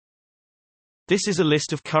This is a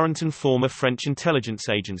list of current and former French intelligence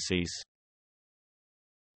agencies.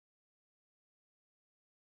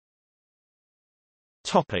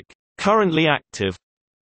 Topic: Currently active.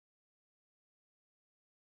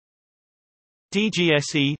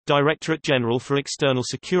 DGSE, Directorate General for External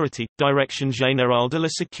Security, Direction Générale de la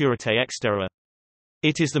Sécurité Extérieure.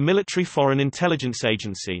 It is the military foreign intelligence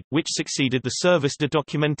agency, which succeeded the Service de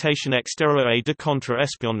Documentation Extérieure et de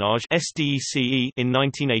Contre-Espionnage (SDECE) in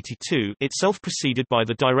 1982, itself preceded by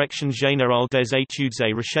the Direction Générale des Études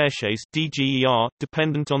et Recherches (DGER),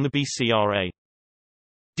 dependent on the BCRA.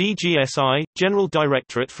 DGSI, General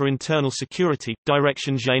Directorate for Internal Security,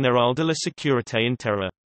 Direction Générale de la Sécurité Intérieure.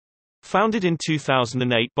 Founded in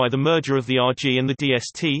 2008 by the merger of the RG and the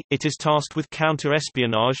DST, it is tasked with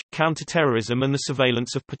counter-espionage, counter-terrorism and the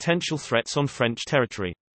surveillance of potential threats on French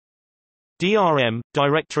territory. DRM,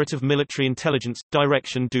 Directorate of Military Intelligence,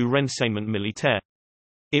 Direction du Renseignement Militaire.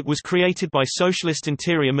 It was created by Socialist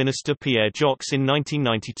Interior Minister Pierre Joxe in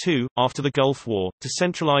 1992, after the Gulf War, to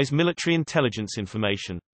centralize military intelligence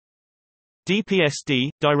information. DPSD,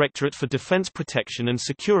 Directorate for Defense Protection and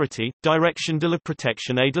Security, Direction de la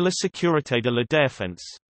Protection et de la Sécurité de la Défense.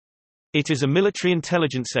 It is a military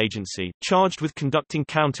intelligence agency, charged with conducting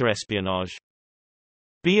counter-espionage.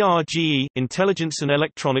 BRGE, Intelligence and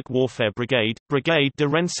Electronic Warfare Brigade, Brigade de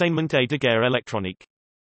Renseignement et de Guerre Électronique.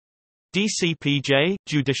 DCPJ,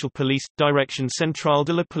 Judicial Police, Direction Centrale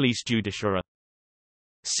de la Police Judiciaire.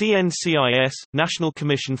 CNCIS, National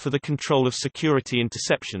Commission for the Control of Security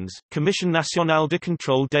Interceptions, Commission nationale de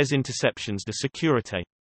contrôle des interceptions de sécurité.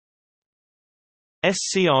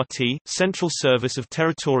 SCRT, Central Service of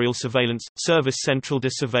Territorial Surveillance, Service Central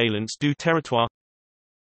de Surveillance du Territoire.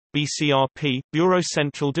 BCRP, Bureau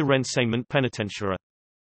Central de Renseignement Pénitentiaire.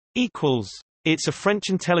 It's a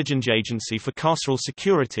French intelligence agency for carceral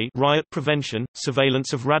security, riot prevention,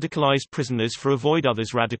 surveillance of radicalized prisoners for avoid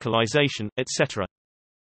others' radicalization, etc.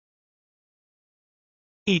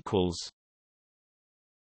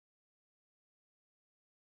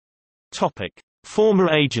 Topic: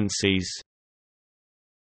 Former agencies.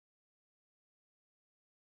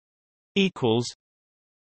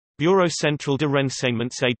 Bureau Central de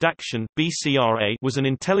Renseignement et d'Action (BCRA) was an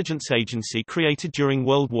intelligence agency created during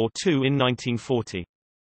World War II in 1940.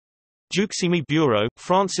 Juximi Bureau,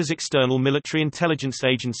 France's external military intelligence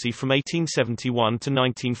agency from 1871 to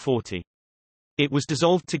 1940. It was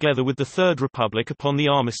dissolved together with the Third Republic upon the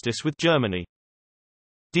armistice with Germany.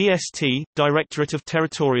 DST, Directorate of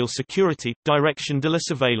Territorial Security, Direction de la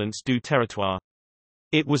Surveillance du Territoire.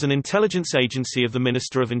 It was an intelligence agency of the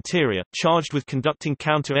Minister of Interior, charged with conducting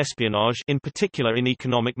counter-espionage, in particular in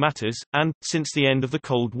economic matters, and, since the end of the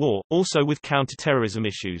Cold War, also with counter-terrorism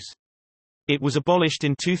issues. It was abolished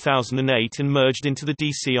in 2008 and merged into the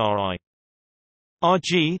DCRI.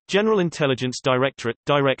 RG, General Intelligence Directorate,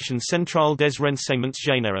 Direction Centrale des Renseignements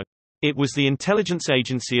Généraux. It was the intelligence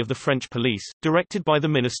agency of the French police, directed by the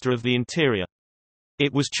Minister of the Interior.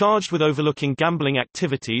 It was charged with overlooking gambling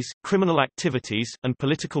activities, criminal activities, and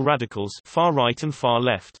political radicals, far right and far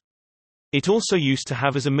left. It also used to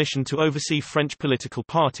have as a mission to oversee French political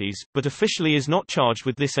parties, but officially is not charged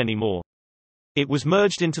with this anymore. It was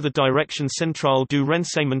merged into the Direction Centrale du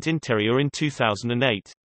Renseignement Intérieur in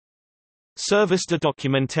 2008. Service de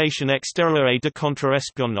Documentation Extérieure et de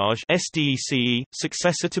Contre-Espionnage (SDECE),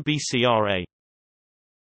 successor to BCRA.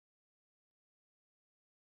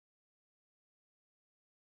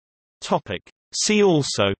 Topic. See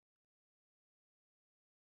also: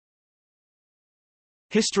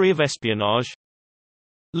 History of espionage,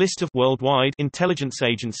 List of worldwide intelligence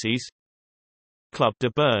agencies, Club de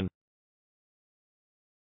Bern.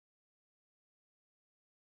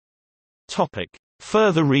 Topic.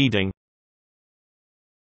 Further reading: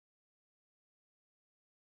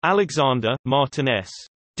 Alexander, Martin S.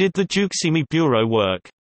 Did the Juximi Bureau work?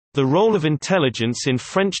 The Role of Intelligence in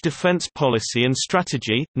French Defense Policy and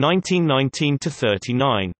Strategy,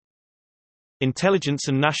 1919–39. Intelligence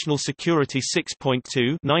and National Security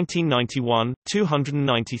 6.2 1991,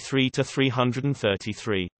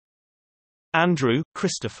 293–333. Andrew,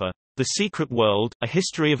 Christopher. The Secret World, A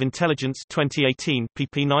History of Intelligence 2018,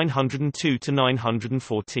 pp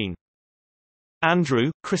 902–914. Andrew,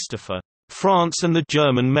 Christopher. France and the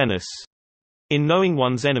German Menace. In Knowing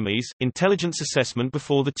One's Enemies, Intelligence Assessment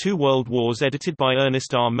Before the Two World Wars, edited by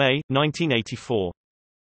Ernest R. May, 1984.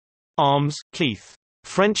 Arms, Keith.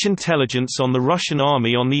 French Intelligence on the Russian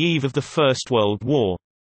Army on the Eve of the First World War.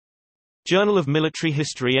 Journal of Military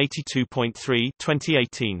History 82.3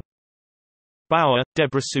 2018. Bauer,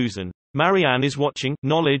 Deborah Susan. Marianne is Watching,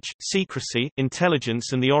 Knowledge, Secrecy,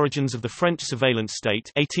 Intelligence and the Origins of the French Surveillance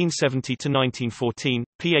State 1870–1914,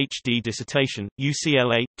 Ph.D. dissertation,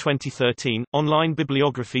 UCLA, 2013, online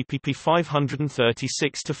bibliography pp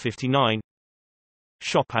 536–59.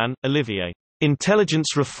 Chopin, Olivier.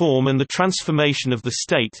 Intelligence Reform and the Transformation of the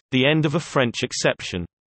State, The End of a French Exception.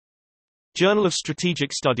 Journal of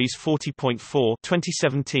Strategic Studies 40.4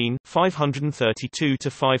 2017,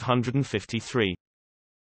 532–553.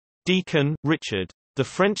 Deacon, Richard. The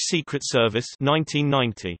French Secret Service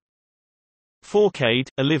 1990. Fourcade,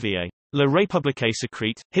 Olivier. La République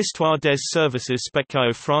secrète, Histoire des services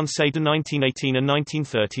spéciaux français de 1918 à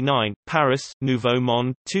 1939, Paris, Nouveau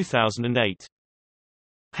Monde, 2008.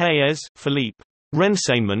 Hayes, Philippe.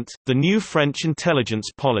 Renseignement, The New French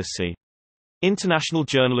Intelligence Policy. International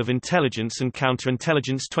Journal of Intelligence and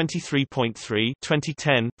Counterintelligence 23.3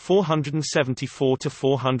 2010,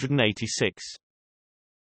 474–486.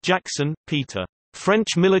 Jackson, Peter.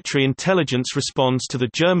 French Military Intelligence Responds to the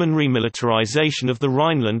German Remilitarization of the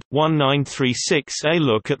Rhineland, 1936. A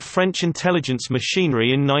look at French intelligence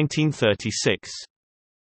machinery in 1936.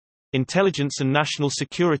 Intelligence and National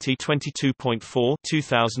Security 22.4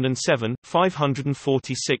 2007,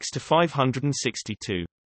 546–562.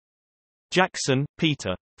 Jackson,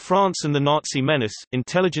 Peter. France and the Nazi Menace,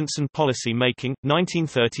 Intelligence and Policy Making,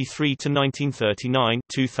 1933–1939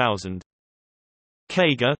 2000.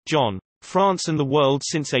 Kager, John. France and the World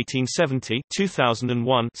Since 1870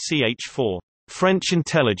 2001, ch. 4. French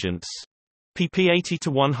Intelligence. pp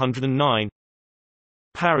 80–109.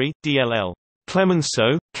 Parry, DLL.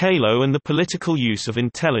 Clemenceau, Calo and the Political Use of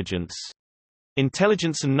Intelligence.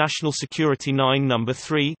 Intelligence and National Security 9 No.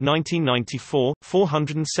 3 1994,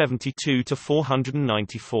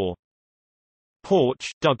 472–494.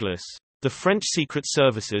 Porch, Douglas. The French Secret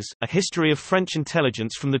Services, A History of French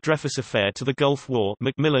Intelligence from the Dreyfus Affair to the Gulf War,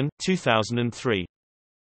 Macmillan, 2003.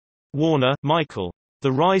 Warner, Michael.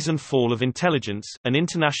 The Rise and Fall of Intelligence, An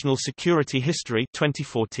International Security History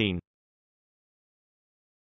 2014.